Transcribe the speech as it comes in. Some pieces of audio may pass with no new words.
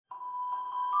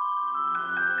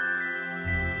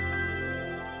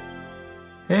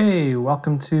Hey,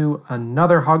 welcome to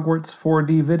another Hogwarts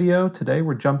 4D video. Today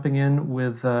we're jumping in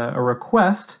with a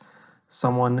request.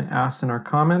 Someone asked in our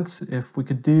comments if we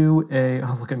could do a,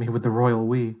 oh look at me with the royal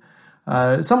we.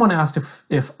 Someone asked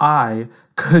if I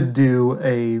could do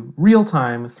a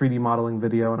real-time 3D modeling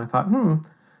video, and I thought,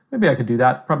 maybe I could do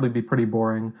that. Probably be pretty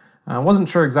boring. I wasn't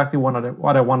sure exactly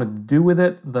what I wanted to do with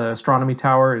it. The astronomy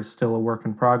tower is still a work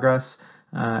in progress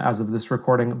as of this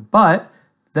recording, but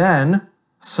then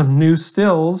some new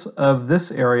stills of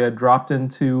this area dropped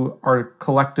into our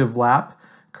collective lap,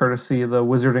 courtesy of the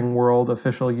Wizarding World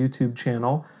official YouTube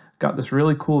channel. Got this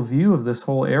really cool view of this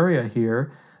whole area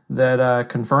here that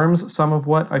confirms some of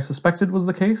what I suspected was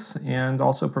the case, and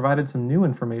also provided some new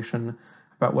information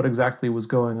about what exactly was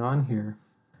going on here.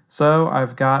 So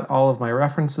I've got all of my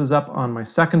references up on my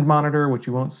second monitor, which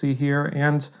you won't see here,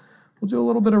 and we'll do a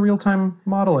little bit of real-time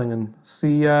modeling and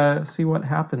see what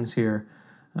happens here.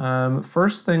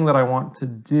 First thing that I want to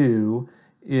do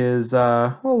is,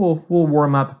 we'll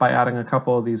warm up by adding a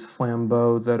couple of these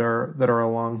flambeaux that are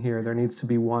along here. There needs to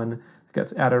be one that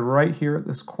gets added right here at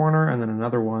this corner, and then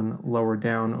another one lower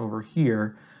down over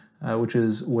here, which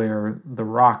is where the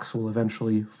rocks will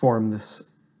eventually form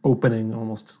this opening,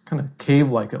 almost kind of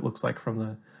cave-like it looks like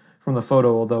from the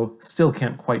photo, although still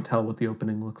can't quite tell what the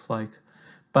opening looks like.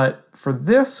 But for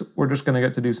this, we're just going to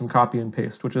get to do some copy and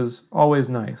paste, which is always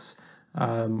nice.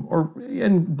 Or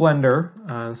in Blender,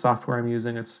 the software I'm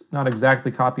using, it's not exactly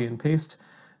copy and paste.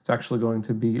 It's actually going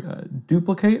to be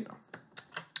duplicate,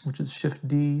 which is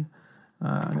Shift-D.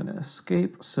 I'm going to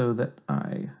escape so that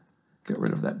I get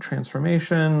rid of that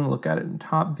transformation, look at it in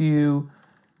top view,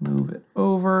 move it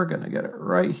over, going to get it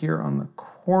right here on the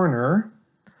corner.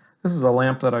 This is a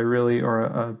lamp that I really, or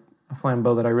a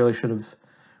flambeau that I really should have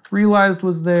realized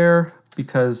was there,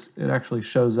 because it actually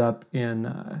shows up in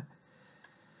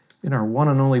our one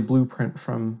and only blueprint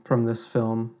from this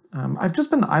film. I've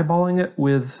just been eyeballing it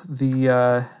with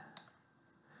the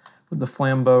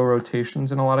flambeau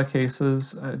rotations in a lot of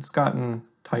cases. It's gotten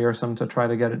tiresome to try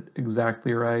to get it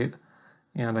exactly right,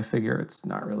 and I figure it's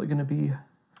not really going to be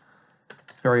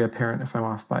very apparent if I'm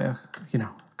off by a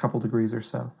couple degrees or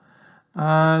so.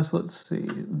 So let's see.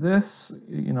 This,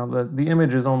 the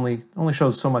image is only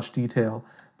shows so much detail,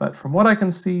 but from what I can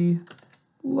see,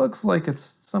 looks like it's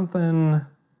something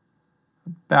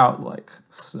about like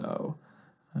so.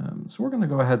 So we're going to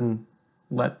go ahead and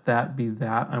let that be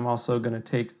that. I'm also going to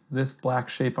take this black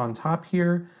shape on top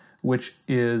here, which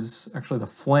is actually the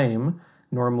flame.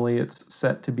 Normally it's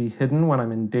set to be hidden when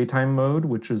I'm in daytime mode,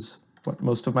 which is what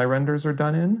most of my renders are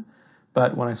done in.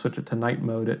 But when I switch it to night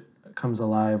mode, it comes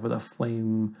alive with a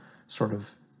flame sort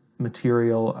of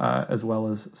material, as well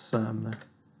as some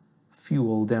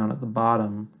fuel down at the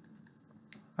bottom.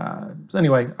 So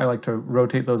anyway, I like to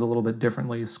rotate those a little bit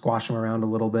differently, squash them around a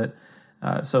little bit,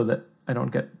 so that I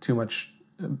don't get too much,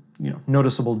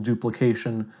 noticeable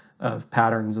duplication of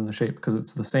patterns in the shape, because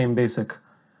it's the same basic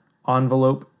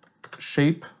envelope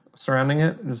shape surrounding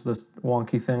it, just this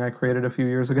wonky thing I created a few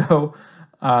years ago,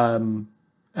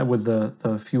 with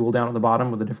the fuel down at the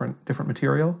bottom with a different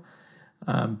material.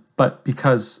 But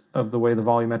because of the way the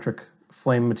volumetric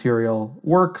flame material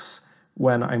works,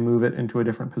 when I move it into a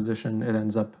different position, it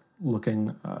ends up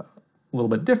looking a little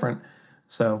bit different,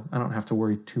 so I don't have to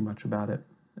worry too much about it.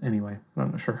 Anyway,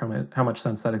 I'm not sure how much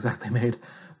sense that exactly made,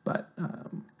 but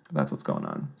that's what's going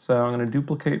on. So I'm going to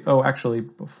duplicate. Oh, actually,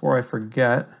 before I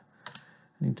forget, I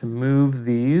need to move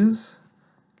these.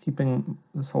 Keeping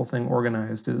this whole thing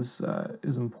organized is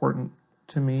important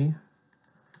to me,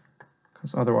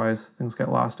 because otherwise things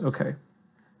get lost. Okay,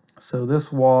 so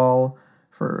this wall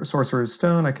for Sorcerer's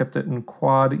Stone, I kept it in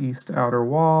quad east outer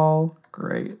wall.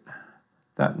 Great.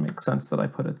 That makes sense that I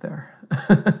put it there.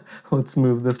 Let's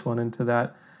move this one into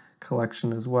that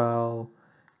collection as well.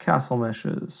 Castle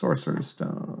meshes, Sorcerer's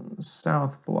Stone,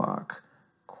 south block,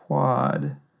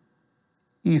 quad,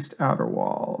 east outer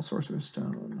wall, Sorcerer's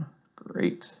Stone.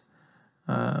 Great.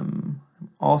 I'm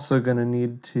also going to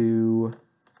need to,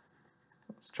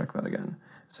 let's check that again.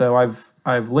 So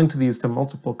I've linked these to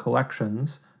multiple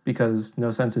collections, because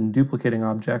no sense in duplicating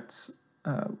objects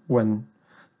when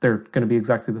they're going to be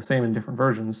exactly the same in different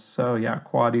versions. So yeah,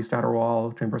 quad east outer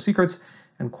wall, Chamber of Secrets,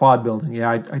 and quad building. Yeah,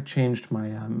 I changed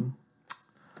my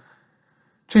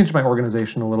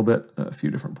organization a little bit, a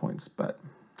few different points, but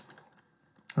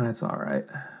that's all right.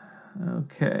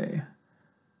 Okay,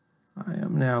 I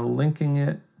am now linking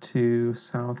it to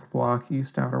south block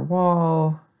east outer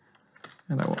wall,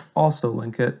 and I will also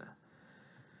link it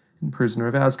in Prisoner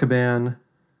of Azkaban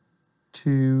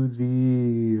to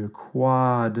the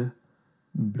quad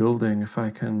building, if I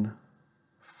can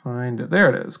find it. There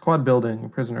it is, quad building,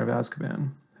 Prisoner of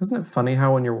Azkaban. Isn't it funny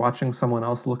how when you're watching someone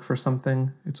else look for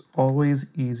something, it's always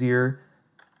easier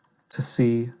to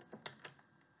see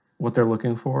what they're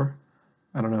looking for?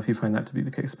 I don't know if you find that to be the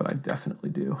case, but I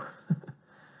definitely do.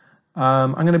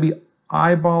 I'm going to be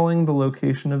eyeballing the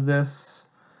location of this.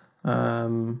 You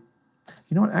know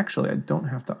what? Actually, I don't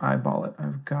have to eyeball it.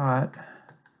 I've got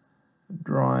a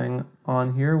drawing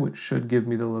on here, which should give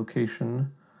me the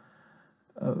location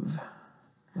of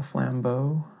the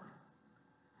flambeau.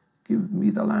 Give me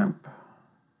the lamp.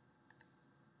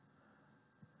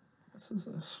 This is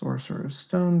a Sorcerer's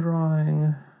Stone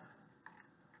drawing.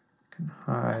 I can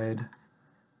hide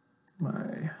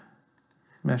my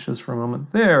meshes for a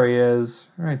moment. There he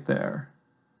is, right there.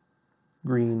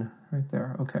 Green, right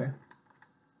there, okay.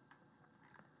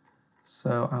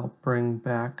 So I'll bring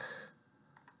back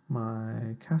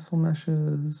my castle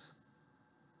meshes.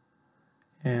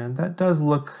 And that does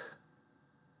look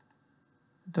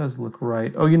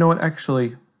right. Oh, you know what? Actually,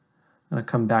 I'm going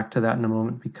to come back to that in a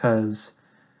moment because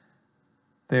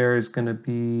there's going to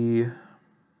be...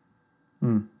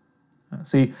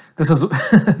 See, this is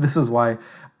this is why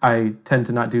I tend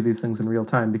to not do these things in real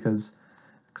time, because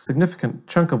a significant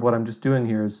chunk of what I'm just doing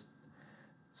here is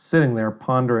sitting there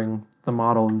pondering the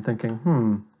model and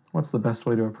thinking, what's the best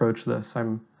way to approach this?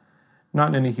 I'm not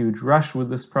in any huge rush with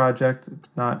this project.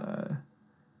 It's not a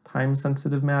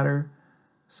time-sensitive matter.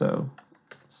 So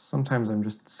sometimes I'm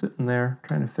just sitting there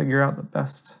trying to figure out the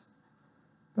best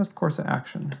course of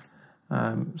action.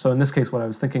 So in this case, what I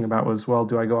was thinking about was, well,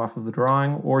 do I go off of the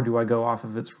drawing or do I go off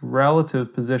of its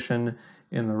relative position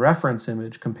in the reference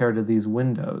image compared to these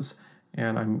windows?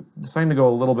 And I'm deciding to go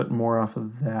a little bit more off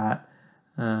of that,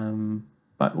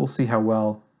 but we'll see how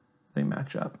well they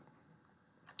match up.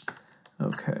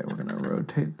 Okay, we're going to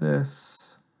rotate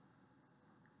this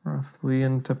roughly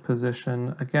into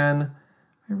position. Again,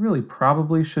 I really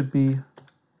probably should be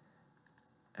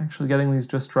actually getting these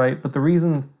just right, but the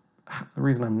reason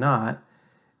I'm not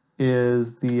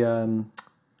is I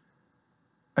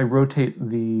rotate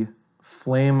the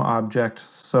flame object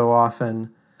so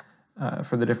often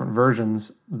for the different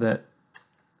versions that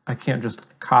I can't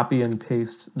just copy and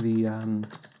paste the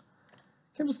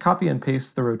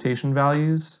rotation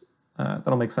values.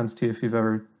 That'll make sense to you if you've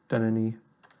ever done any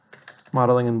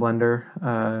modeling in Blender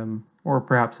or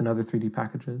perhaps in other 3D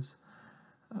packages.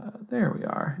 There we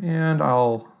are, and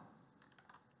I'll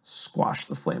squash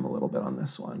the flame a little bit on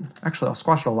this one. Actually, I'll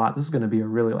squash it a lot. This is going to be a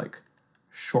really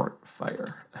short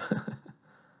fire.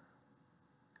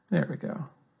 There we go.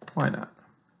 Why not?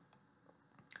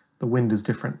 The wind is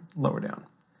different lower down.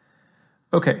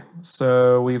 Okay,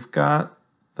 so we've got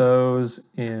those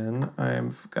in.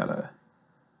 I've got a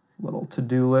little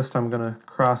to-do list I'm going to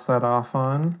cross that off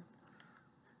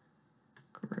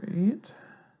Great.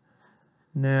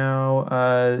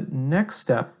 Now, next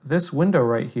step, this window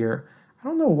right here. I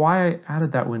don't know why I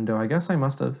added that window. I guess I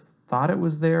must have thought it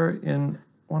was there in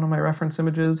one of my reference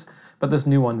images, but this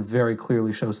new one very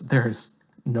clearly shows that there is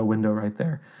no window right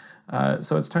there.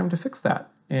 So it's time to fix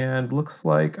that. And looks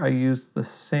like I used the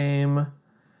same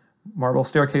marble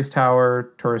staircase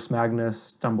tower, Turris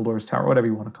Magnus, Dumbledore's tower, whatever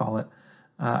you want to call it.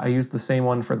 I used the same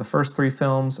one for the first 3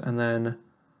 films, and then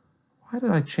why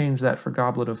did I change that for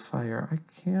Goblet of Fire? I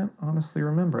can't honestly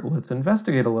remember. Let's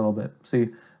investigate a little bit. See,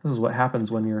 this is what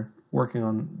happens when you're working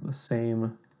on the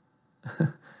same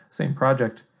same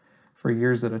project for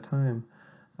years at a time.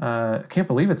 I can't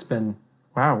believe it's been,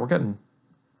 wow, we're getting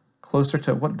closer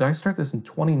to, what, did I start this in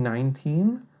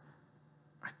 2019?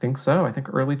 I think so, I think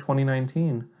early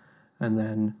 2019. And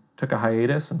then took a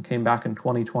hiatus and came back in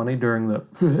 2020 during the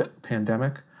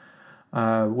pandemic,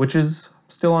 which is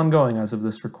still ongoing as of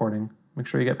this recording. Make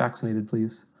sure you get vaccinated,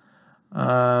 please.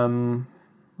 Let's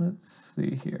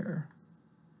see here.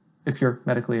 If you're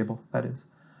medically able, that is.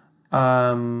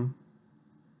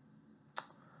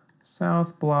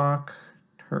 South block,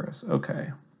 Turris,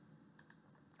 okay.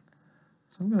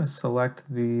 So I'm going to select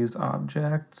these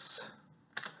objects.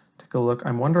 Take a look.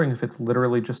 I'm wondering if it's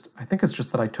literally just, I think it's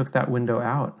just that I took that window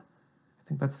out. I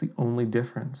think that's the only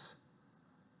difference,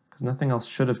 because nothing else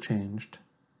should have changed.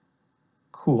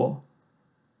 Cool.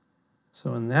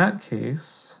 So in that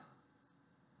case,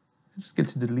 I just get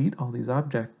to delete all these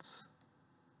objects.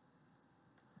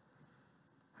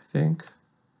 I think,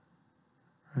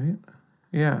 right?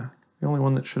 Yeah, the only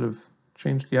one that should have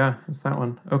changed, yeah, it's that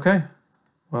one. Okay,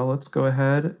 well, let's go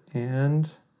ahead and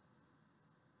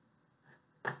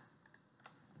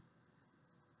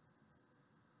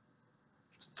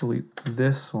just delete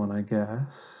this one, I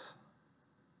guess.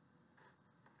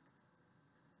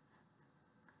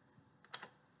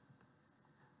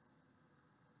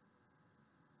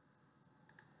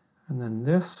 And then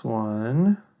this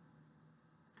one,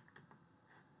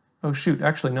 Oh shoot,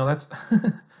 actually no, that's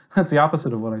that's the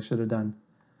opposite of what I should have done.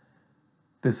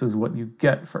 This is what you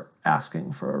get for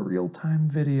asking for a real-time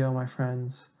video, my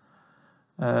friends.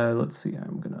 Let's see,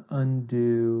 I'm gonna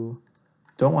undo.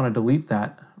 Don't want to delete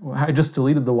that. I just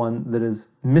deleted the one that is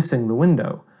missing the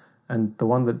window, and the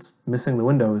one that's missing the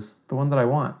window is the one that I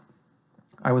want.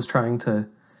 I was trying to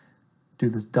do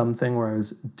this dumb thing where I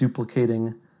was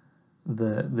duplicating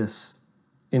this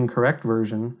incorrect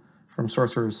version from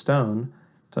Sorcerer's Stone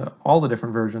to all the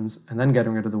different versions and then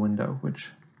getting rid of the window,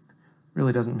 which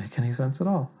really doesn't make any sense at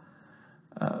all.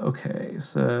 Okay,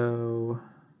 so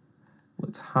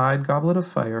let's hide Goblet of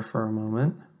Fire for a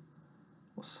moment.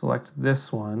 We'll select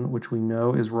this one, which we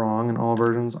know is wrong in all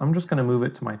versions. I'm just going to move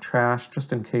it to my trash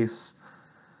just in case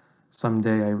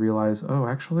someday I realize, oh,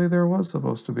 actually there was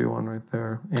supposed to be one right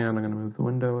there. And I'm going to move the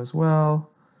window as well.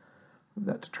 Move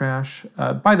that to trash.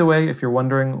 By the way, if you're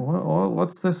wondering,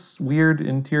 what's this weird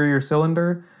interior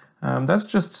cylinder? That's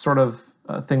just sort of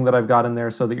a thing that I've got in there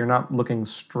so that you're not looking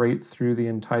straight through the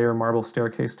entire marble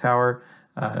staircase tower,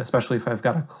 especially if I've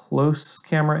got a close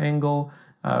camera angle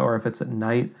or if it's at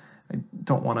night. I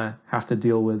don't want to have to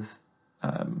deal with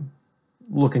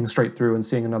looking straight through and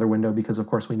seeing another window because, of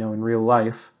course, we know in real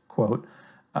life, quote,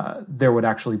 there would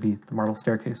actually be the marble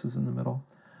staircases in the middle.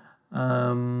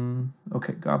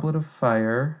 Okay, Goblet of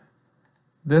Fire.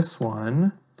 This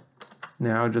one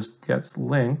now just gets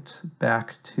linked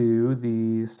back to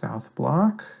the south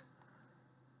block,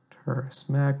 Terrace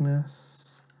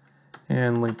Magnus,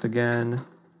 and linked again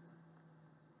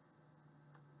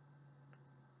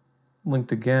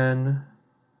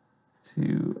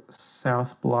to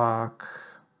south block,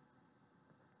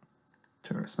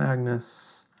 Terrace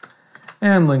Magnus,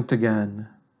 and linked again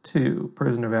to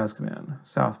Prisoner of Azkaban,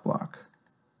 south block,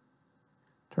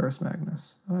 Terrace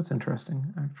Magnus. Oh, that's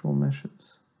interesting. Actual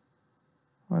meshes.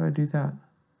 Why'd I do that?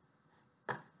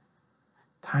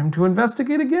 Time to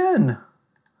investigate again.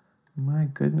 My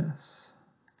goodness.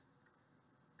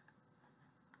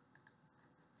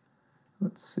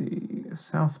 Let's see,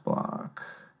 south block,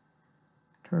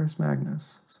 Terrace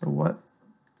Magnus. So what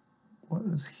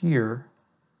is here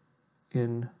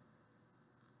in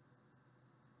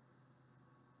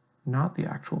not the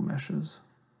actual meshes?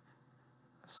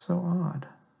 That's so odd.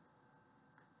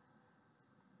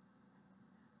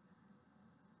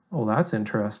 Oh, that's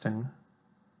interesting.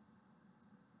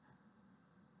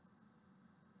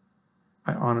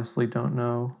 I honestly don't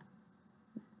know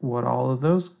what all of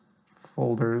those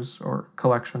folders or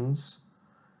collections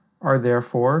are there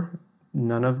for.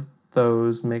 None of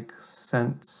those make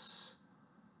sense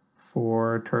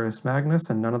for Terrace Magnus,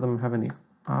 and none of them have any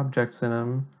objects in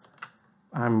them.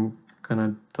 I'm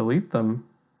gonna delete them.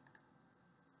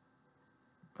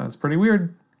 That's pretty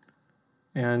weird.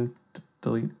 And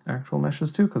delete actual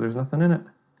meshes too, because there's nothing in it.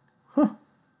 Huh,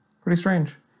 pretty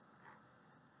strange.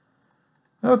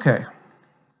 Okay.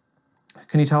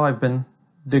 Can you tell I've been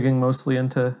digging mostly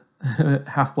into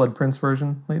Half-Blood Prince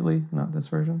version lately, not this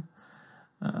version?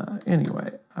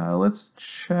 Anyway, let's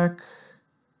check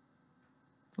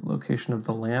the location of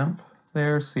the lamp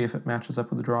there, see if it matches up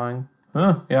with the drawing.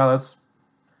 Oh, yeah, that's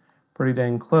pretty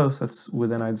dang close. That's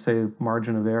within, I'd say,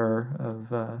 margin of error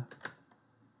of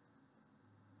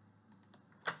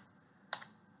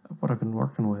what I've been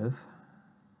working with.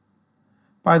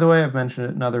 By the way, I've mentioned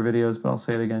it in other videos, but I'll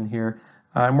say it again here.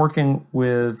 I'm working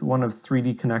with one of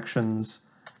 3D Connection's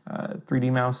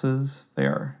 3D mouses. They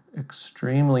are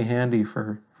extremely handy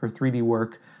for 3D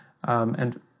work,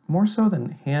 and more so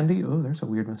than handy, oh, there's a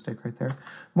weird mistake right there.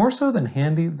 More so than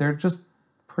handy, they're just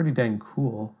pretty dang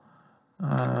cool.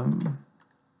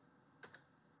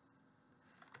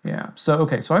 Yeah, so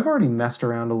okay, so I've already messed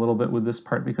around a little bit with this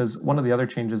part because one of the other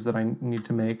changes that I need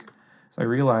to make is I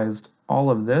realized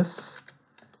all of this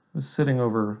was sitting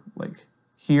over like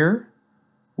here,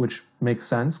 which makes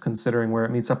sense considering where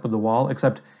it meets up with the wall,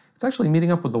 except it's actually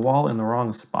meeting up with the wall in the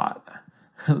wrong spot.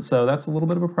 So that's a little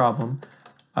bit of a problem.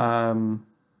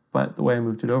 But the way I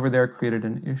moved it over there created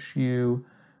an issue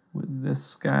with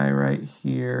this guy right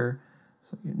here.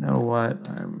 So you know what,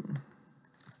 I'm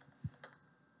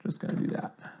just gonna do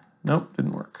that. Nope,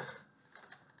 didn't work.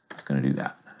 Just gonna do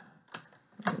that.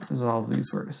 Dissolve these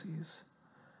vertices.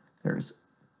 There's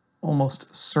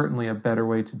almost certainly a better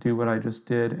way to do what I just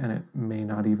did, and it may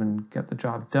not even get the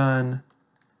job done.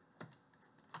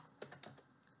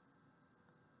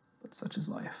 But such is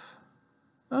life.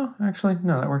 Oh, actually,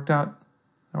 no, that worked out.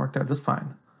 That worked out just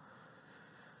fine.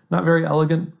 Not very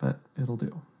elegant, but it'll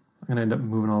do. I'm gonna end up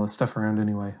moving all this stuff around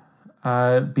anyway.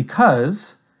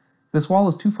 Because this wall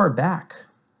is too far back.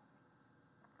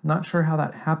 Not sure how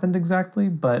that happened exactly,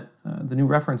 but the new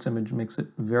reference image makes it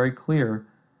very clear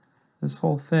this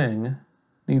whole thing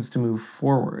needs to move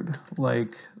forward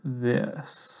like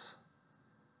this.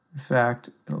 In fact,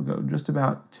 it'll go just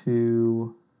about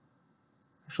to,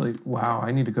 actually, wow,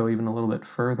 I need to go even a little bit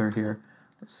further here.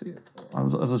 Let's see, I'll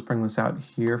just bring this out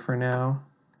here for now.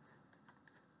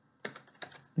 It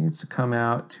needs to come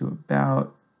out to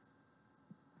about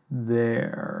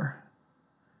there,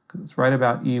 because it's right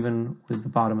about even with the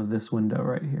bottom of this window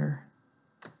right here.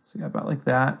 So yeah, about like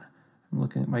that. I'm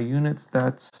looking at my units,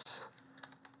 that's,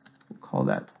 we'll call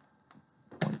that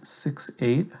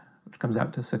 0.68, which comes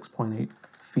out to 6.8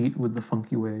 feet with the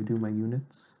funky way I do my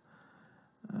units.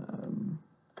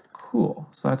 Cool,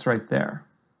 so that's right there.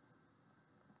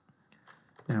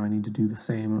 Now I need to do the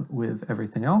same with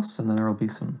everything else, and then there will be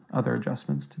some other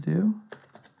adjustments to do.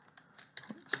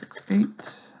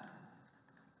 0.68.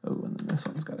 Oh, and then this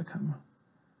one's got to come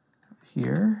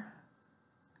here.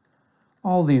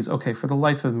 All these, okay, for the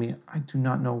life of me, I do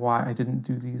not know why I didn't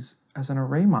do these as an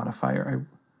array modifier. I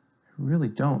really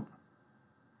don't.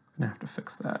 I'm gonna have to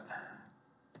fix that,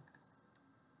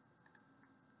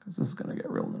 because this is gonna get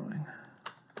real annoying.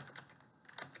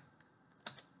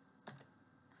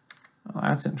 Oh,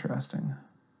 that's interesting.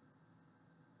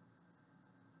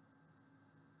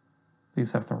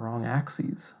 These have the wrong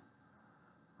axes,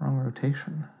 wrong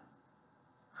rotation.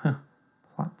 Huh,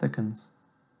 plot thickens.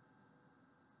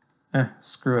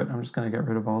 Screw it, I'm just gonna get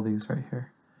rid of all these right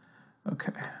here.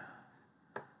 Okay.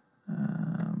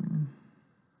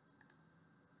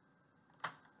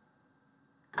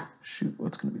 Shoot,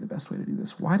 what's gonna be the best way to do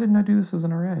this? Why didn't I do this as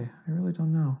an array? I really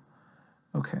don't know.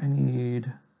 Okay, I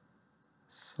need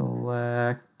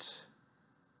select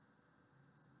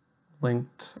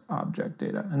linked object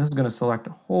data. And this is gonna select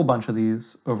a whole bunch of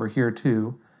these over here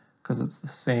too, because it's the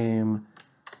same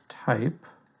type.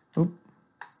 Oop.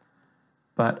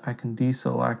 But I can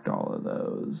deselect all of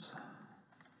those,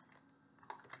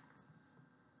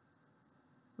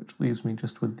 which leaves me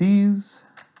just with these.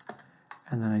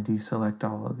 And then I deselect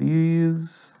all of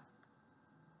these.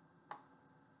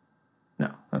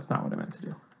 No, that's not what I meant to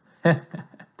do.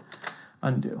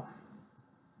 Undo.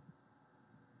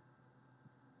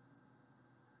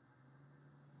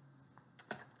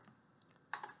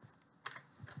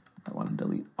 I want to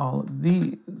delete all of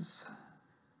these.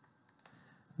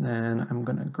 Then I'm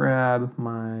going to grab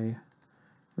my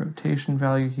rotation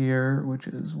value here, which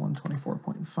is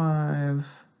 124.5.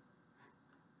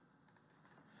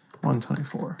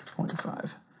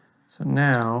 124.5. So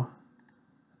now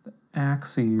the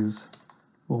axes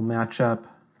will match up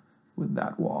with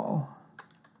that wall,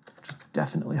 which is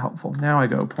definitely helpful. Now I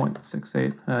go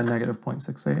 0.68, negative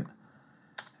 0.68. There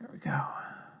we go.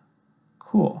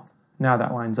 Cool. Now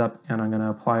that lines up, and I'm going to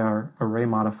apply our array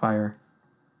modifier.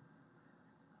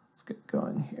 Let's get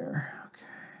going here. Okay.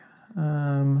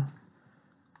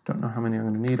 Don't know how many I'm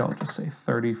going to need. I'll just say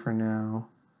 30 for now.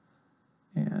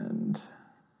 And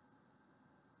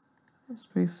the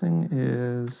spacing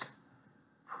is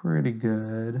pretty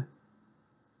good.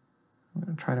 I'm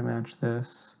going to try to match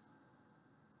this.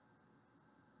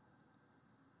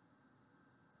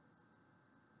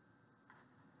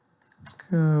 Let's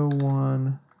go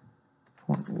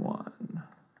 1.1.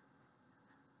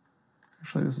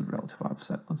 Actually, this is relative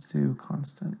offset. Let's do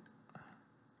constant. I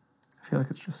feel like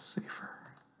it's just safer.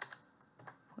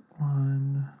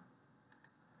 0.1,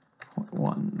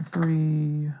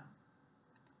 0.13,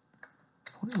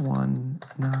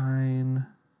 0.19,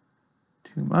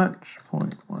 too much,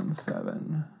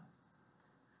 0.17,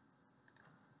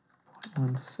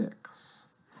 0.16.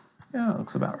 Yeah, that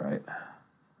looks about right. I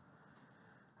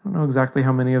don't know exactly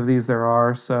how many of these there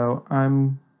are, so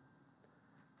I'm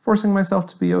forcing myself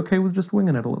to be okay with just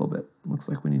winging it a little bit. Looks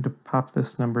like we need to pop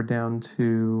this number down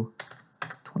to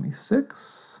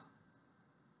 26,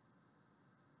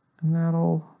 and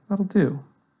that'll do.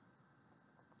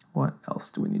 What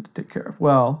else do we need to take care of?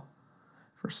 Well,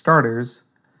 for starters,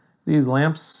 these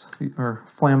lamps, or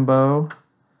flambeau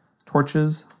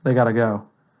torches, they gotta go.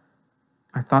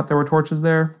 I thought there were torches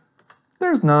there.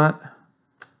 There's not.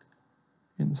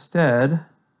 Instead,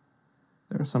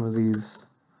 there are some of these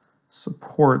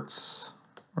supports,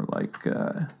 or like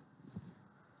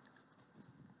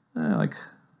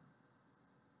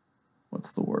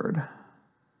what's the word?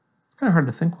 It's kind of hard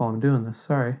to think while I'm doing this,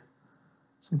 sorry.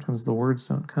 Sometimes the words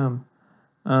don't come.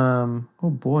 Oh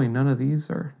boy, none of these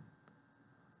are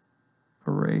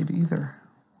arrayed either.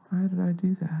 Why did I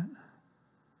do that?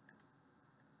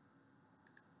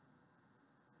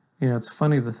 You know, it's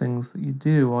funny the things that you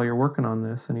do while you're working on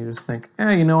this, and you just think,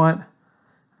 you know what?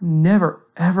 I'm never,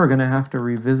 ever going to have to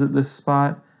revisit this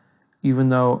spot, even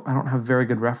though I don't have very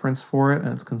good reference for it,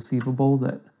 and it's conceivable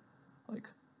that like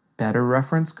better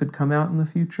reference could come out in the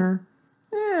future.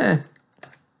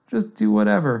 just do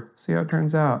whatever. See how it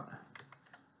turns out.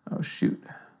 Oh, shoot.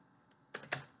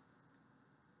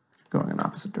 Going in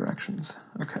opposite directions.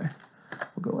 Okay,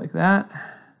 we'll go like that.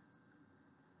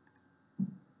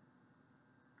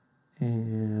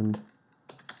 And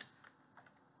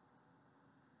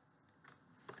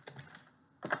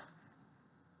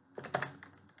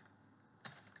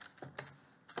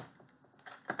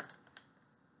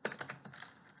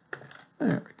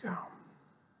there we go.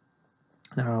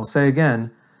 Now I'll say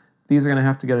again, these are going to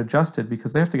have to get adjusted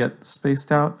because they have to get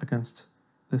spaced out against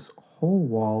this whole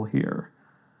wall here.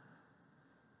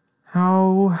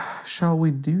 How shall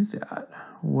we do that?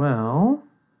 Well,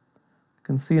 you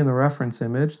can see in the reference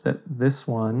image that this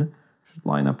one should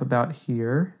line up about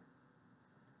here.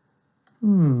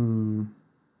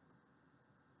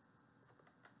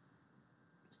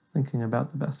 Just thinking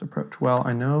about the best approach. Well,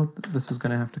 I know that this is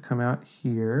going to have to come out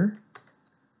here.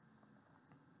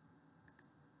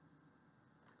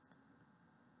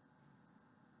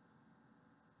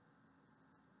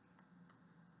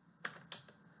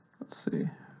 Let's see.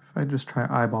 If I just try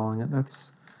eyeballing it,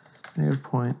 that's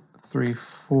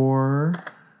 -0.34.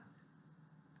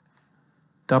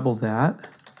 Double that.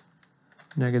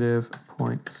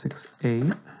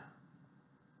 -0.68.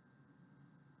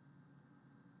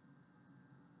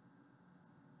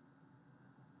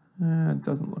 It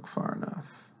doesn't look far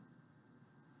enough.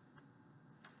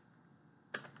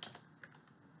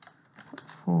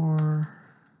 0.4.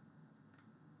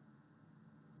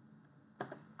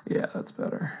 Yeah, that's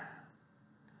better.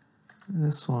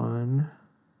 This one,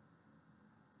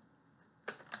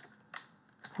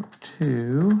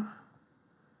 0.2,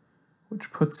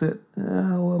 which puts it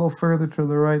a little further to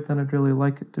the right than I'd really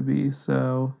like it to be,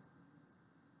 so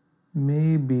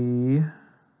maybe,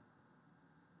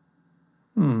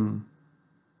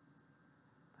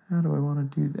 how do I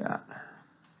want to do that?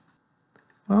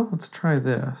 Well, let's try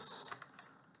this.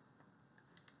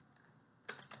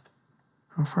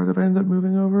 How far did I end up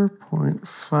moving over?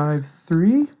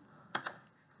 0.53.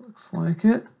 Looks like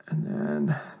it. And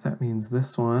then that means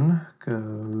this one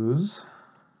goes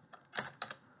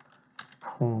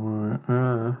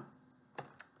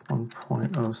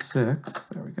 1.06.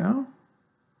 There we go.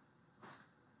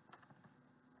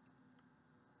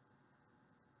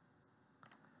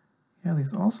 Yeah,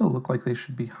 these also look like they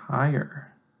should be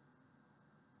higher.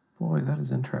 Boy, that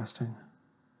is interesting.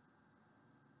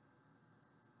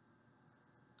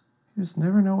 You just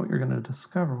never know what you're going to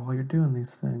discover while you're doing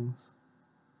these things.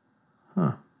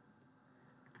 Huh.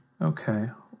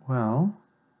 Okay, well,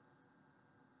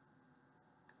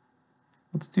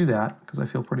 let's do that, because I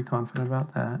feel pretty confident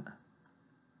about that.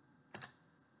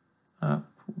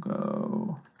 Up, we'll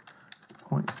go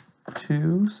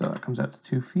 0.2, so that comes out to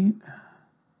 2 feet.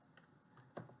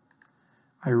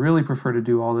 I really prefer to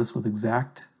do all this with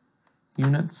exact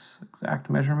units, exact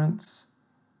measurements.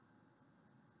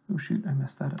 Oh shoot, I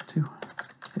messed that up too.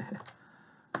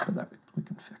 But that we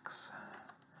can fix.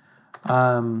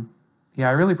 Yeah,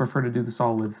 I really prefer to do this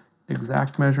all with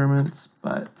exact measurements,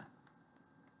 but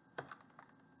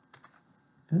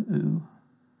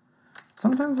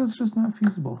sometimes that's just not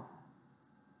feasible.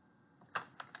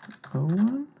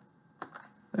 0.01.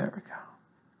 There we go.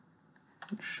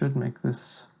 It should make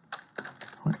this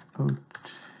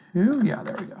 0.02. Yeah,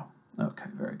 there we go. Okay,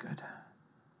 very good.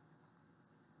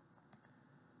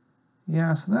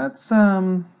 Yeah, so that's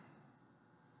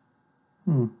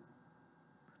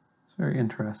it's very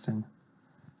interesting.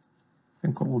 I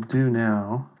think what we'll do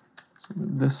now is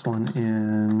move this one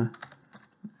in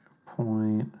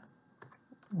 0.08.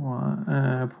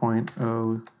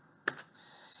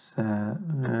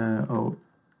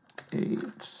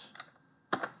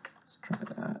 Let's try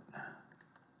that.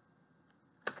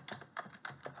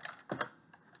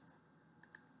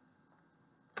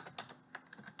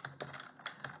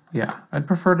 Yeah, I'd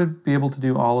prefer to be able to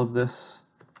do all of this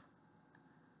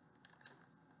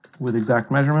with exact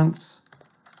measurements,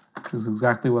 which is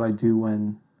exactly what I do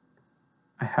when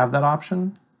I have that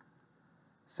option.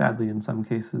 Sadly, in some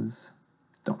cases,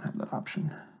 don't have that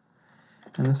option.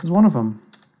 And this is one of them.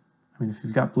 I mean, if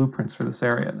you've got blueprints for this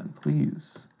area, then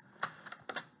please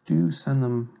do send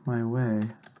them my way.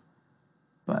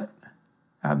 But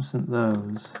absent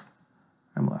those,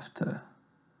 I'm left to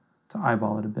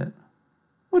eyeball it a bit,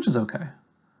 which is okay.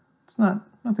 It's not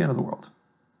the end of the world.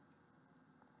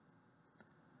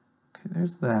 Okay,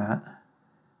 there's that.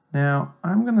 Now,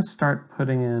 I'm going to start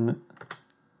putting in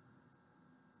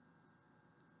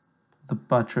the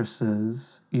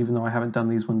buttresses, even though I haven't done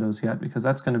these windows yet, because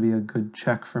that's going to be a good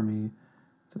check for me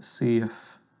to see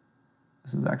if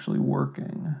this is actually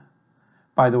working.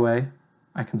 By the way,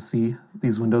 I can see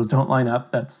these windows don't line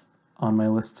up. That's on my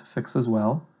list to fix as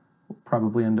well. We'll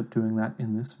probably end up doing that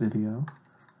in this video.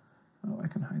 Oh, I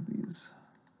can hide these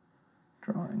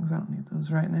drawings. I don't need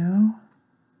those right now.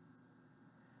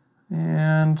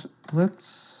 And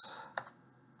let's,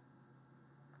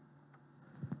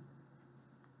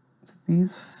 do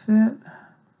these fit?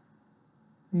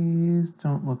 These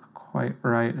don't look quite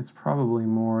right. It's probably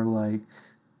more like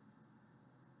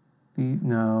the,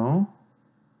 no,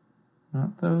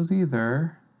 not those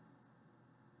either.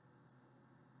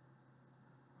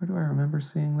 Where do I remember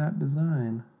seeing that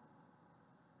design?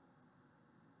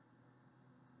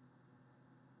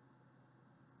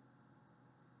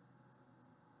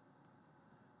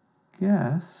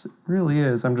 Yes, it really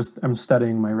is. I'm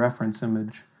studying my reference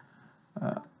image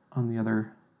on the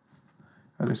other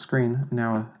screen.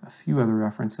 Now a few other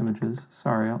reference images.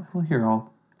 Sorry,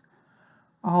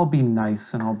 I'll be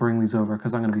nice and I'll bring these over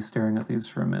because I'm going to be staring at these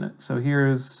for a minute. So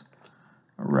here's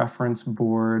a reference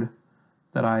board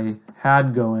that I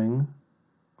had going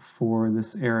for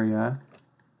this area.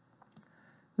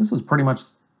 This was pretty much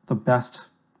the best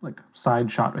like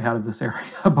side shot we had of this area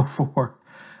before.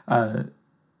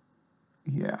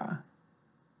 Yeah.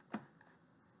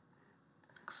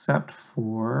 Except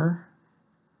for,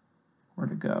 where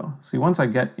to go? See, once I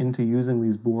get into using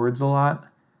these boards a lot,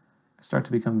 I start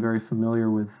to become very familiar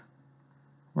with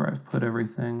where I've put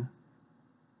everything.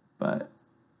 But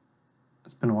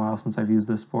it's been a while since I've used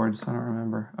this board, so I don't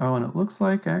remember. Oh, and it looks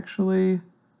like actually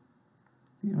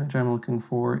the image I'm looking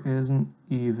for isn't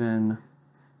even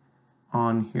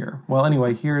on here. Well,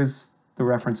 anyway, here's the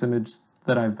reference image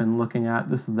that I've been looking at.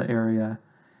 This is the area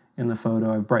in the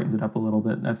photo. I've brightened it up a little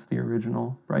bit. That's the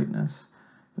original brightness.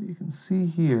 But you can see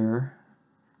here,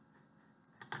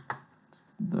 it's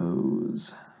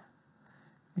those.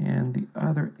 And the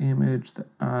other image that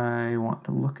I want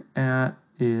to look at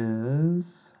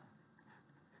is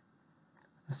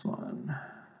this one.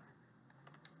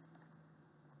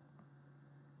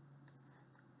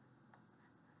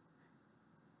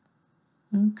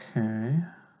 Okay.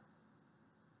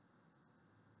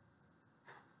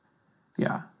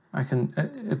 Yeah, I think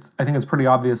it's pretty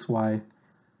obvious why I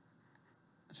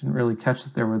didn't really catch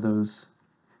that there were those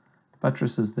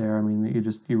buttresses there. I mean,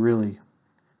 you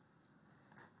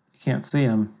can't see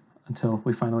them until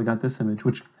we finally got this image,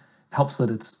 which helps that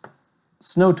it's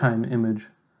snow time image.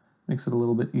 Makes it a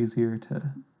little bit easier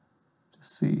to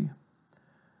see.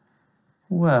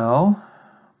 Well,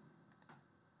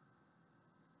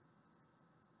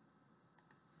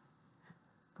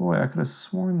 boy, I could have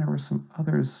sworn there were some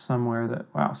others somewhere that,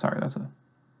 wow, sorry, that's a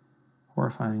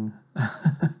horrifying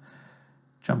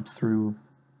jump through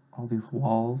all these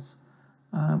walls.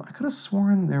 I could have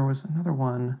sworn there was another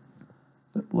one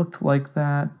that looked like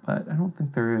that, but I don't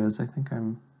think there is. I think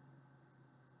I'm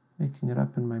making it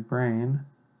up in my brain.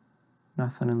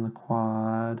 Nothing in the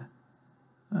quad.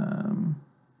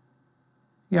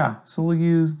 Yeah, so we'll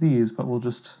use these, but we'll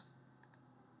just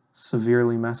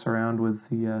severely mess around with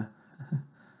the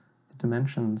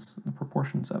dimensions, the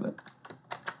proportions of it.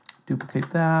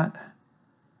 Duplicate that,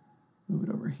 move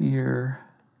it over here.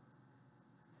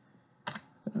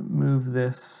 I'm going to move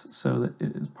this so that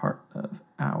it is part of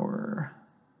our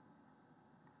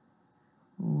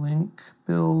link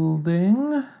building.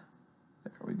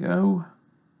 There we go.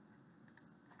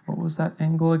 What was that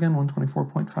angle again?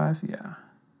 124.5? Yeah.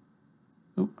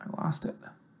 Oop, I lost it.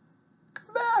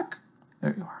 Come back.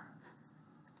 There you are.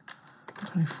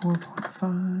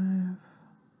 24.5.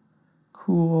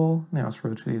 Cool. Now it's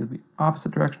rotated the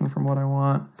opposite direction from what I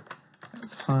want.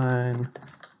 That's fine.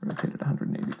 Rotate it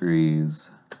 180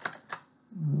 degrees.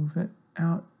 Move it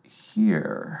out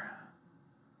here.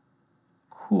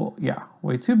 Cool. Yeah,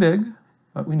 way too big,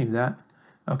 but we knew that.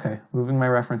 Okay, moving my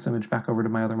reference image back over to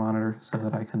my other monitor so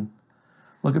that I can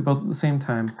look at both at the same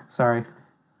time. Sorry.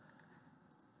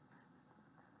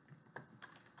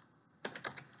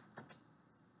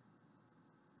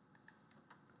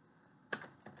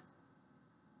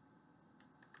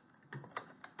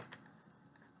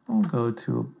 I'll go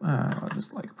to, I'll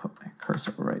just like put my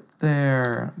cursor right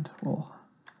there and we'll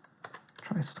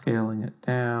try scaling it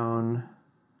down.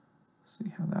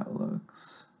 See how that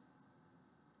looks.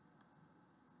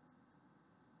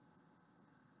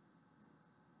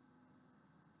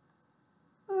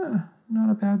 Not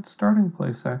a bad starting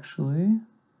place, actually.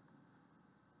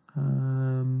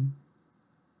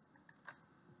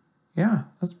 Yeah,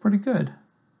 that's pretty good.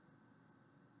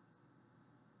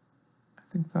 I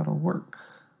think that'll work.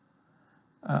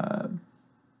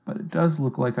 But it does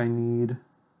look like I need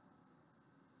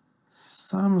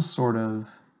some sort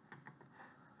of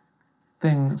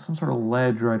thing, some sort of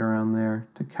ledge right around there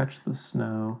to catch the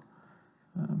snow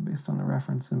based on the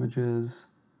reference images.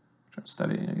 which I'm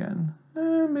studying again.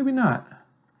 Maybe not.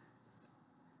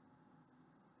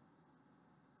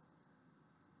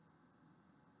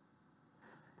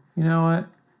 You know what?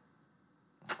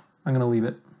 I'm going to leave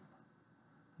it.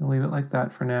 I'm going to leave it like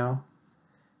that for now.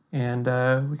 And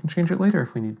we can change it later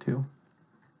if we need to.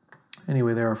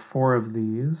 Anyway, there are 4 of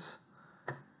these.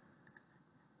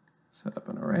 Set up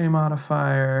an array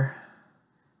modifier.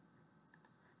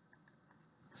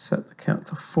 Set the count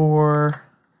to 4.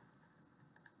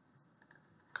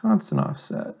 Constant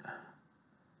offset.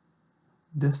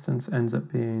 Distance ends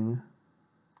up being,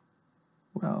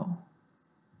 well,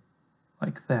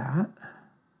 like that.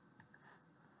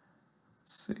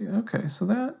 Let's see. Okay, so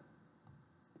that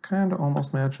kind of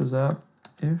almost matches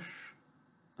up-ish.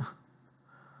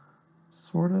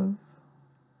 Sort of.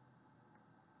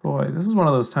 Boy, this is one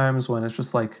of those times when it's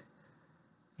just like,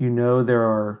 you know, there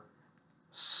are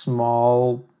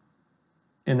small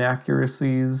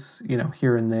inaccuracies, you know,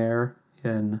 here and there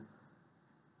in,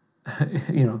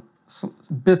 you know,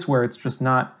 bits where it's just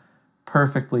not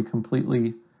perfectly,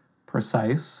 completely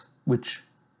precise, which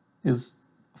is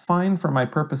fine for my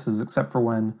purposes, except for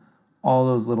when all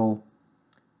those little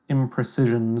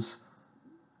imprecisions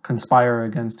conspire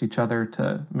against each other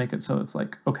to make it so it's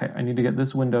like, okay, I need to get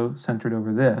this window centered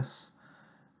over this,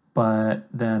 but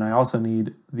then I also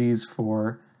need these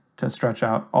 4 to stretch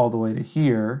out all the way to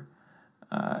here,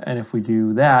 and if we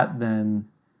do that, then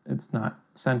it's not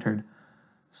centered.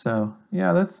 So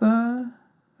yeah,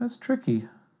 that's tricky.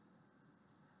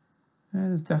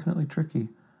 That is definitely tricky.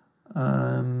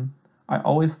 I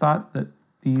always thought that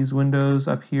these windows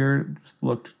up here just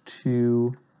looked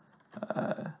too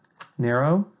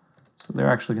narrow, so they're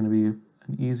actually going to be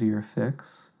an easier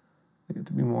fix. They get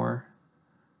to be more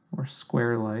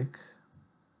square-like.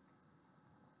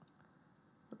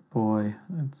 Boy,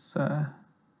 it's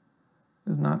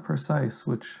not precise,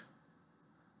 which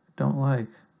I don't like.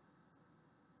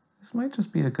 This might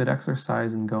just be a good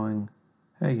exercise in going,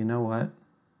 hey, you know what?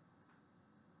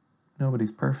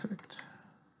 Nobody's perfect.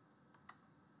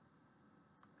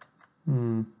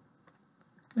 I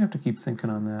have to keep thinking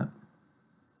on that.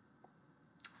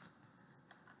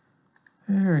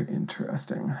 Very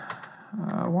interesting.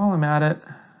 While I'm at it,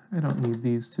 I don't need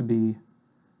these to be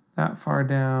that far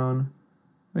down.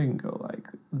 We can go like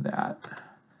that.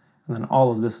 And then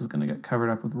all of this is going to get covered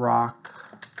up with rock.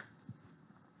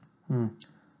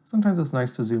 Sometimes it's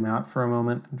nice to zoom out for a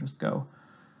moment and just go,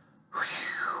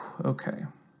 whew, okay.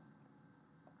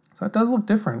 So that does look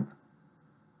different.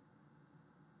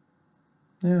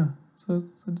 Yeah, so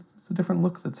it's a different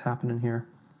look that's happening here.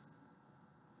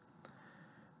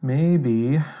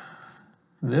 Maybe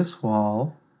this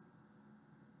wall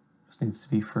just needs to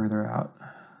be further out.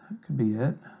 That could be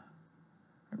it.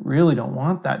 I really don't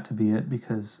want that to be it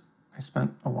because I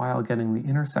spent a while getting the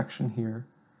intersection here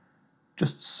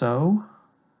just so.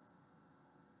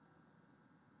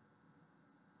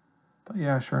 But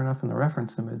yeah, sure enough, in the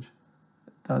reference image,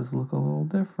 it does look a little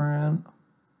different.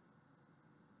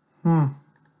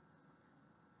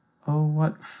 Oh,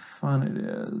 what fun it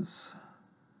is.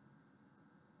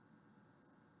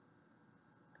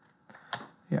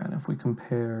 Yeah, and if we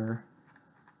compare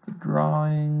the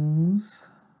drawings,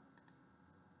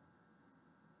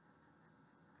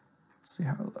 let's see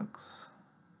how it looks.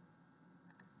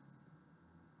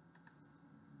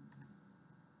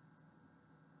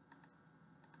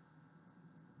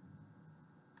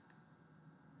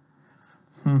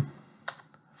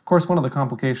 Of course, one of the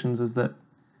complications is that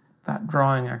that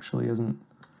drawing actually isn't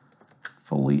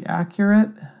fully accurate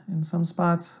in some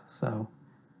spots, so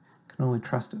I can only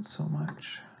trust it so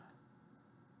much.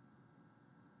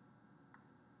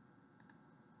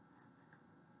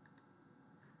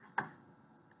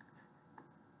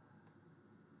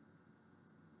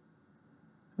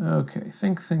 Okay,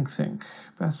 think.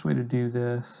 Best way to do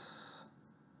this.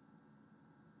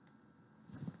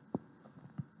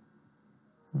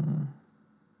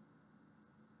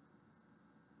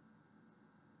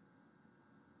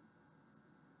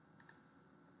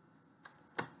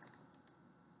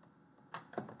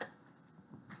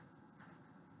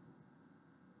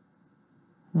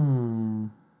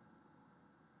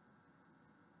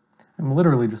 I'm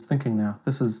literally just thinking now.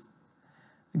 This is,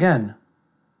 again,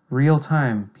 real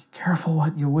time. Be careful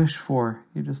what you wish for.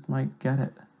 You just might get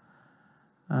it.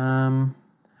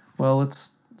 Well,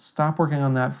 let's stop working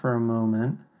on that for a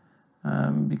moment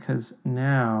because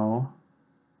now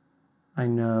I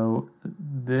know that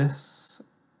this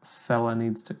fella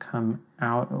needs to come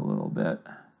out a little bit.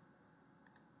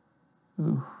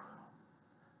 Ooh.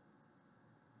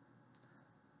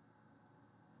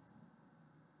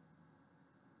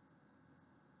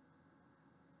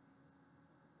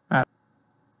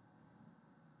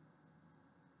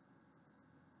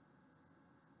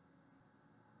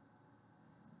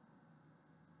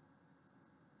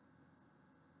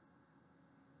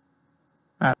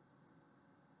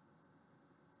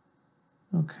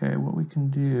 Okay, what we can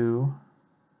do,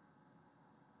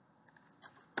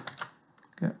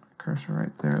 get my cursor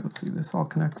right there. Let's see, this all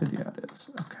connected? Yeah, it is.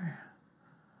 Okay.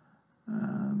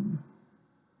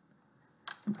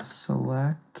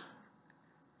 Select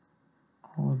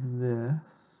all of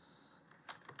this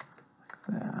like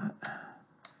that.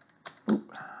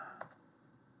 Oop.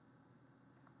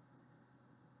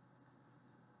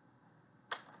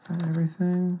 Is that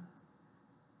everything?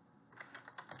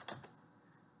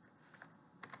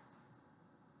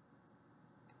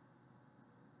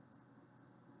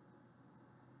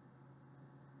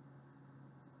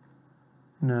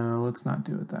 No, let's not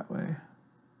do it that way.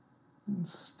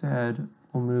 Instead,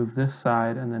 we'll move this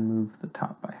side and then move the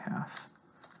top by half.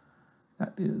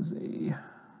 That is a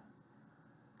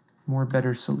more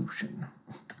better solution.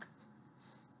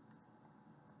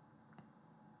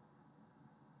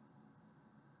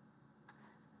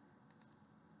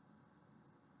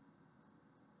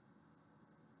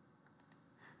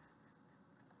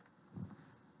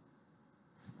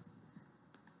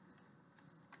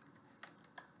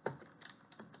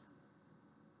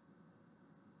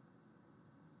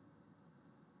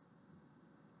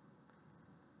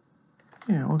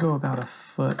 Yeah, we'll go about a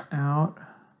foot out,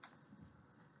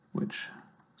 which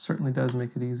certainly does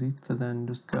make it easy to then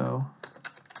just go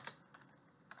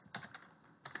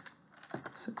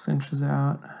 6 inches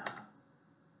out.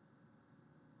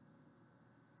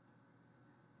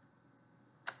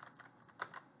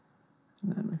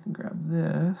 And then we can grab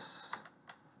this.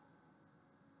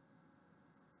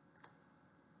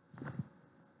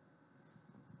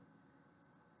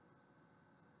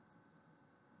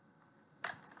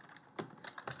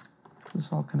 Is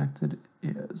this all connected?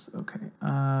 It is. Okay.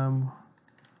 What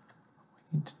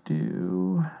we need to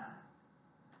do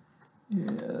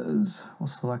is we'll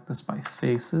select this by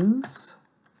faces.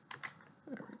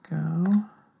 There we go.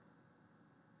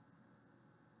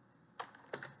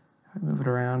 If I move it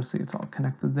around, see it's all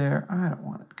connected there. I don't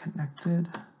want it connected.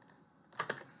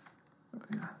 Oh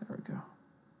yeah, there we go.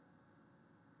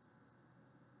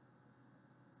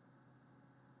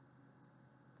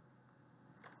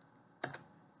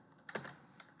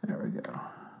 There we go.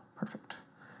 Perfect.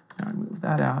 Now I move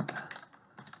that out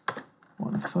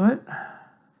 1 foot.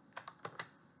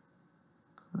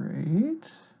 Great.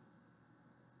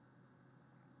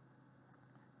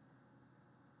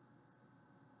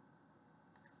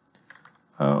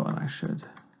 Oh, and I should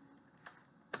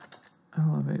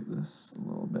elevate this a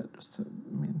little bit just to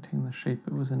maintain the shape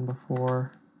it was in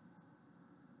before.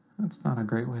 That's not a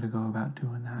great way to go about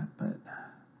doing that, but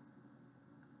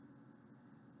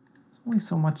there's only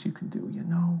so much you can do, you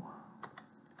know.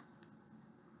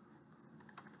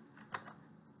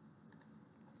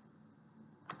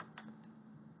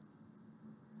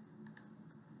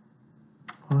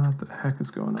 What the heck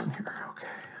is going on here? Okay,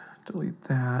 delete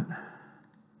that.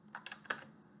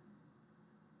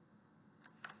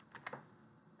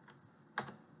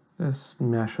 This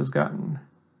mesh has gotten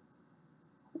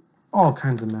all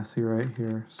kinds of messy right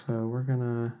here, so we're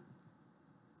gonna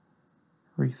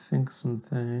rethink some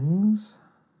things.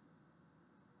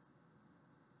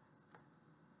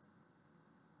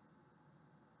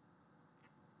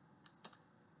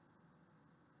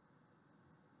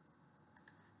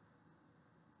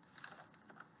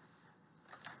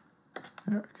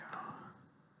 There we go.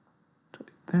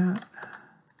 Delete that.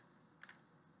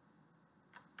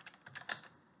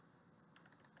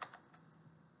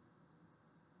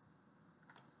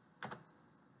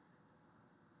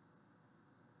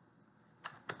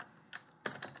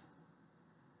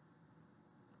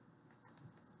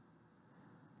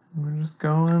 We're just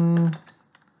going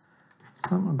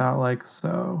something about like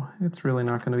so. It's really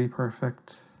not going to be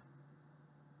perfect.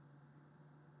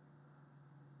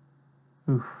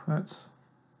 Oof, that's...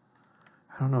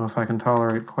 I don't know if I can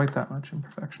tolerate quite that much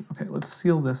imperfection. Okay, let's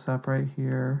seal this up right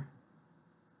here.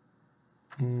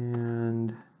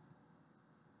 And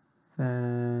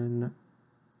then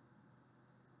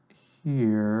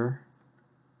here.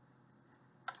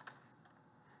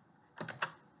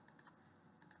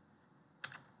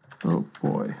 Oh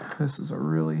boy, this is a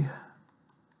really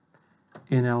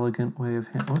inelegant way of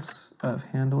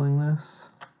handling this.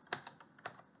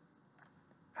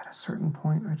 At a certain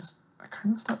point, I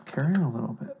kind of stopped caring a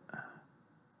little bit,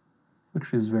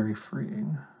 which is very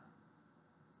freeing.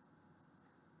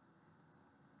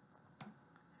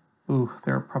 Ooh,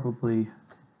 there are probably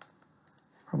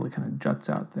kind of juts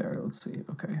out there. Let's see.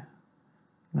 Okay,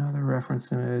 another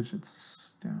reference image.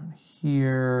 It's down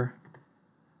here.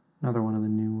 Another one of the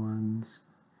new ones.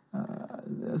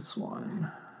 This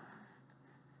one.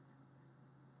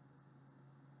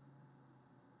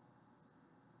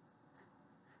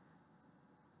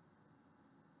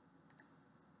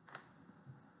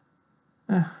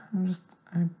 do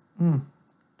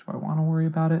I want to worry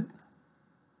about it?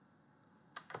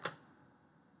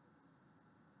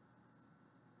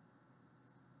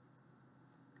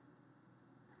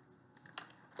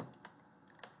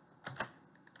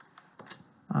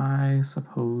 I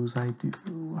suppose I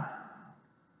do.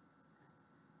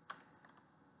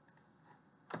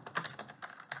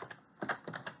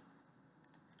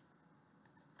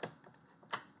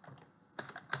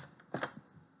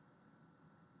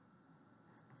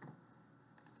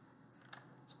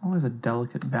 It's always a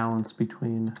delicate balance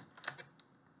between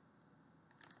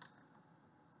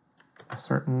a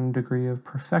certain degree of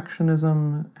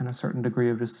perfectionism and a certain degree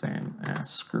of just saying,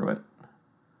 screw it.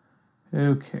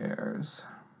 Who cares?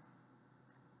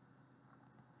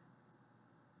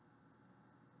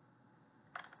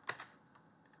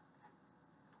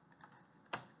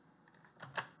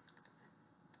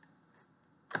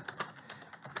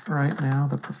 Right now,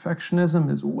 the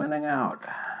perfectionism is winning out.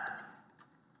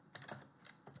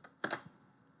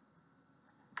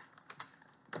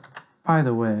 By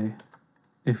the way,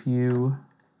 if you,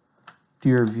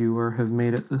 dear viewer, have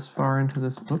made it this far into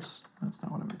this, whoops, that's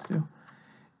not what I meant to do.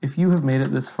 If you have made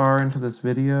it this far into this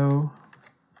video,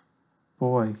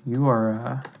 boy, you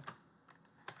are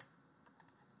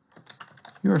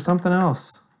something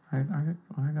else. I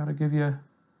gotta give you,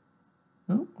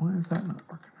 oh, why is that not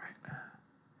working right?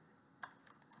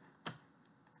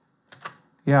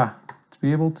 Yeah, to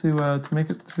be able to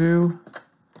make it through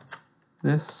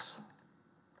this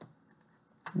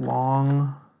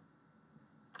long,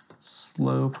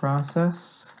 slow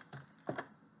process,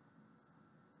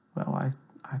 well,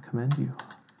 I commend you.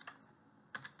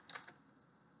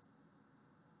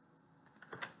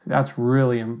 See, that's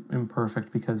really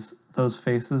imperfect because those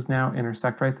faces now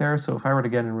intersect right there. So if I were to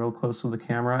get in real close with the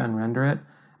camera and render it,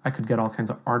 I could get all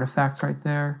kinds of artifacts right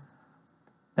there.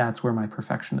 That's where my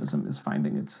perfectionism is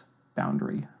finding its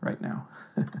boundary right now.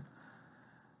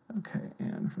 Okay,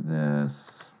 and for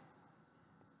this,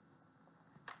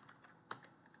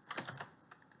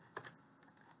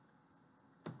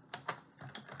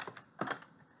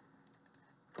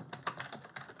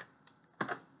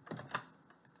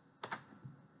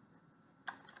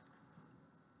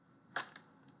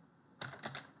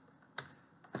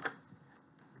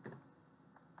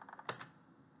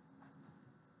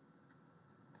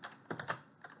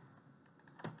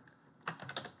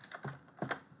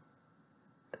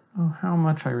 oh, how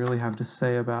much I really have to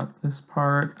say about this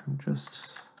part. I'm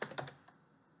just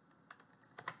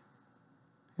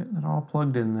getting it all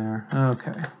plugged in there.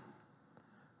 Okay.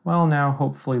 Well, now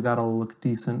hopefully that'll look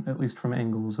decent, at least from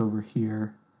angles over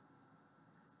here.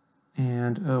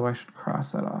 And, oh, I should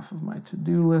cross that off of my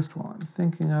to-do list while I'm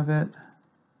thinking of it.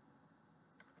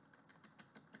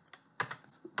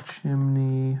 It's the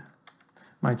chimney.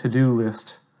 My to-do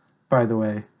list, by the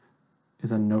way,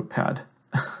 is a notepad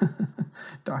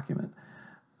document.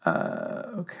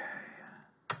 Okay.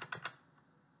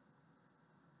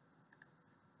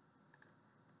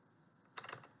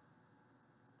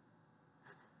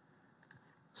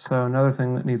 So another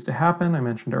thing that needs to happen, I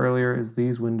mentioned earlier, is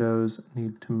these windows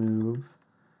need to move.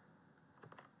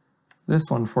 This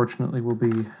one, fortunately, will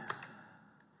be a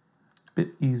bit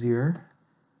easier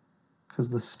because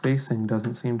the spacing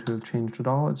doesn't seem to have changed at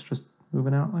all. It's just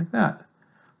moving out like that,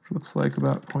 which looks like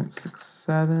about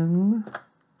 0.67.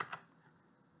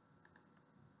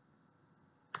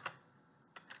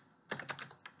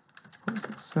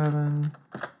 0.67.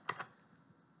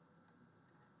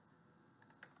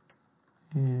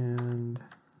 And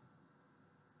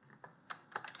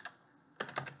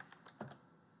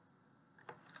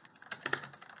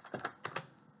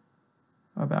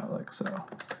about like so. All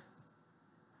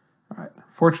right,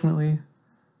 fortunately,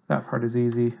 that part is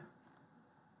easy.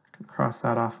 I can cross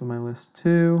that off of my list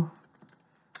too.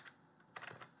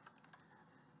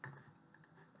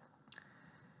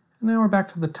 And now we're back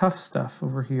to the tough stuff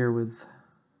over here with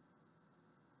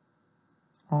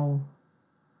all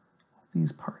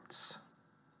these parts.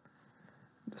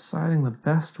 Deciding the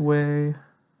best way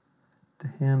to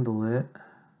handle it.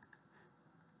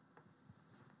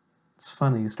 It's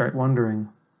funny, you start wondering,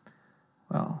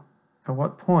 well, at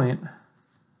what point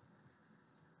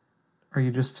are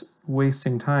you just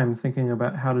wasting time thinking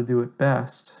about how to do it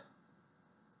best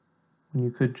when you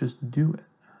could just do it?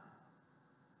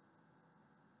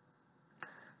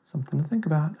 Something to think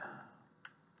about.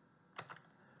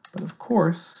 But of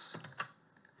course,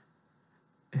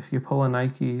 if you pull a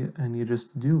Nike and you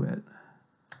just do it,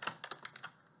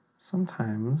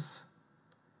 sometimes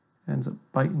it ends up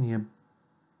biting you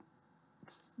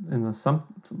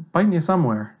biting you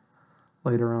somewhere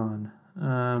later on.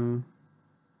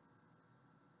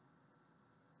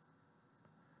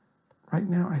 right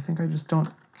now, I think I just don't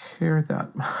care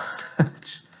that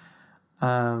much.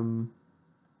 I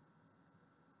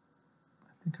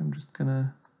think I'm just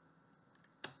gonna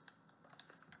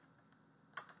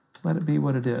let it be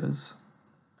what it is.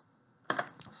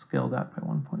 Scale that by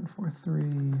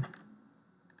 1.43.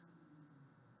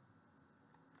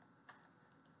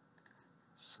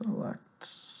 Select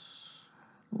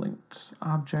linked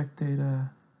object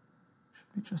data.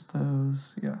 Should be just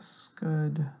those. Yes,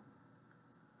 good.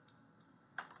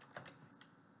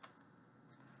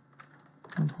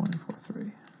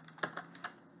 1.43.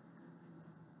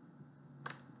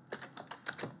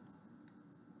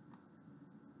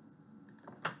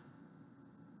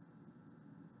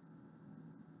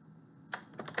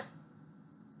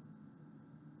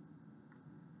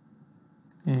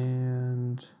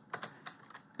 And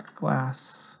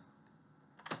glass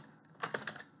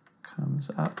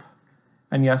comes up.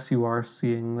 And yes, you are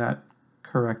seeing that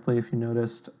correctly if you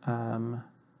noticed.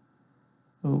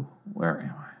 Oh, where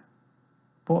am I?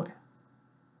 Boy,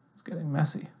 it's getting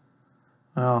messy.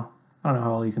 Well, I don't know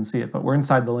how well you can see it, but we're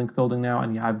inside the link building now,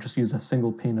 and yeah, I've just used a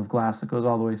single pane of glass that goes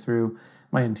all the way through.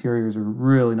 My interiors are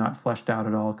really not fleshed out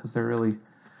at all because they're really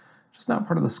just not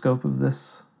part of the scope of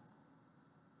this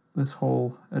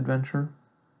whole adventure.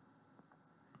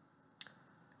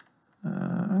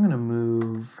 I'm going to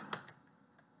move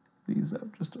these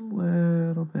up just a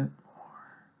little bit more.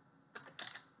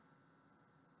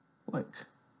 Like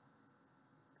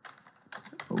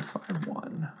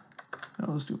 051.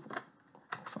 No, let's do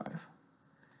 05.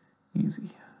 Easy.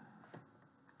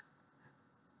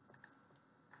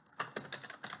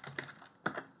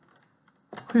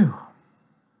 Whew.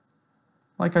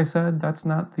 Like I said, that's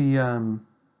not the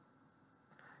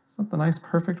it's not the nice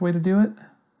perfect way to do it.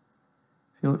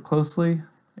 If you look closely,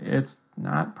 it's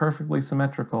not perfectly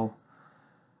symmetrical.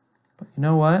 But you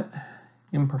know what?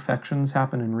 Imperfections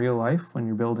happen in real life when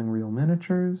you're building real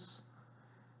miniatures.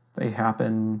 They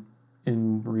happen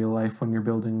in real life when you're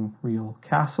building real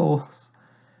castles.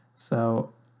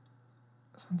 So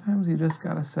sometimes you just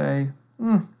gotta say,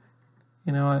 you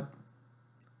know what?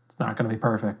 It's not gonna be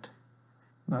perfect.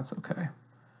 That's okay.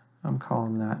 I'm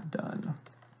calling that done.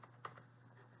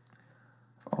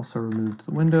 I've also removed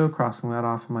the window, crossing that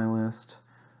off my list.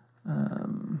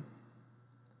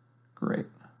 Great.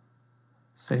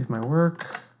 Save my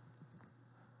work,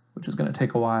 which is going to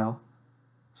take a while,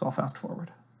 so I'll fast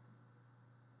forward.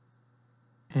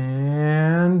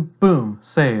 And boom,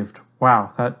 saved.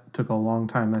 Wow, that took a long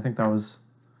time. I think that was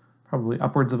probably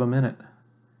upwards of a minute.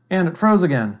 And it froze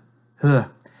again. Ugh.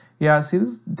 Yeah, see, this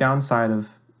is the downside of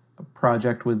a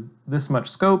project with this much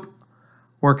scope,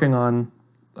 working on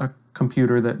a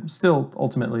computer that still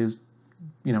ultimately is,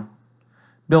 you know,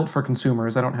 built for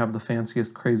consumers. I don't have the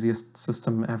fanciest, craziest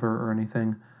system ever or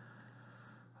anything.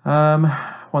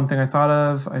 One thing I thought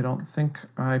of, I don't think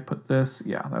I put this.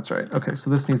 Yeah, that's right. Okay, so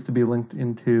this needs to be linked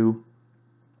into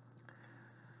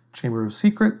Chamber of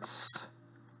Secrets,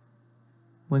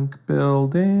 link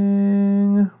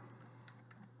building,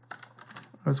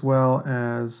 as well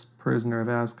as Prisoner of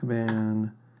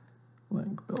Azkaban,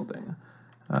 link building.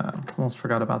 Almost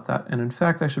forgot about that. And in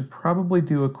fact, I should probably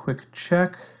do a quick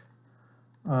check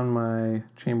on my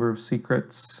Chamber of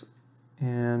Secrets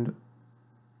and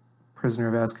Prisoner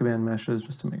of Azkaban meshes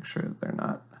just to make sure that they're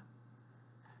not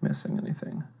missing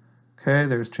anything. Okay,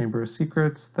 there's Chamber of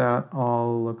Secrets. That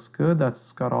all looks good.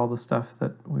 That's got all the stuff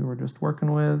that we were just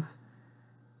working with.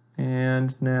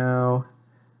 And now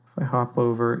if I hop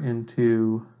over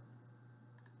into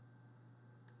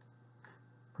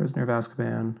Prisoner of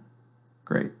Azkaban,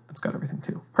 great, it's got everything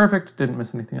too. Perfect, didn't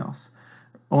miss anything else.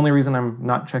 Only reason I'm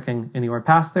not checking anywhere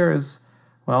past there is,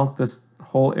 well, this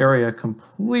whole area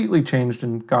completely changed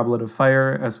in Goblet of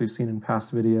Fire, as we've seen in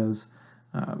past videos.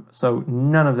 So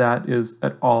none of that is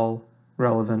at all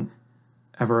relevant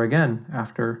ever again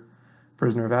after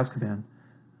Prisoner of Azkaban.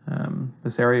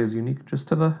 This area is unique just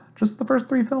to the first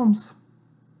 3 films,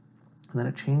 and then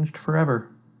it changed forever.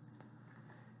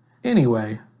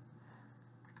 Anyway,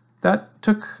 that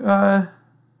took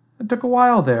it took a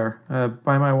while there.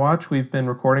 By my watch, we've been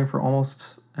recording for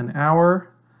almost an hour,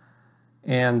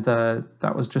 and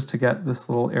that was just to get this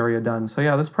little area done. So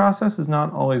yeah, this process is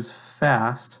not always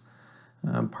fast,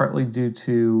 partly due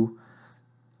to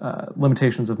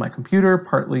limitations of my computer,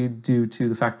 partly due to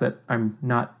the fact that I'm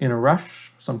not in a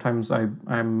rush. Sometimes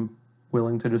I'm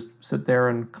willing to just sit there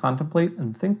and contemplate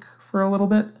and think for a little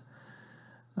bit.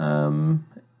 And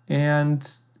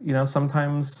you know,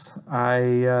 sometimes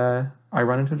I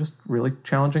run into just really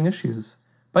challenging issues.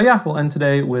 But yeah, we'll end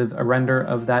today with a render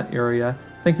of that area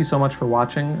Thank you so much for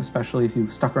watching, especially if you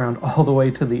stuck around all the way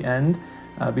to the end.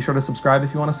 Be sure to subscribe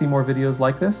if you want to see more videos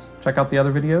like this. Check out the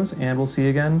other videos, and we'll see you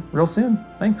again real soon.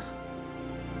 Thanks.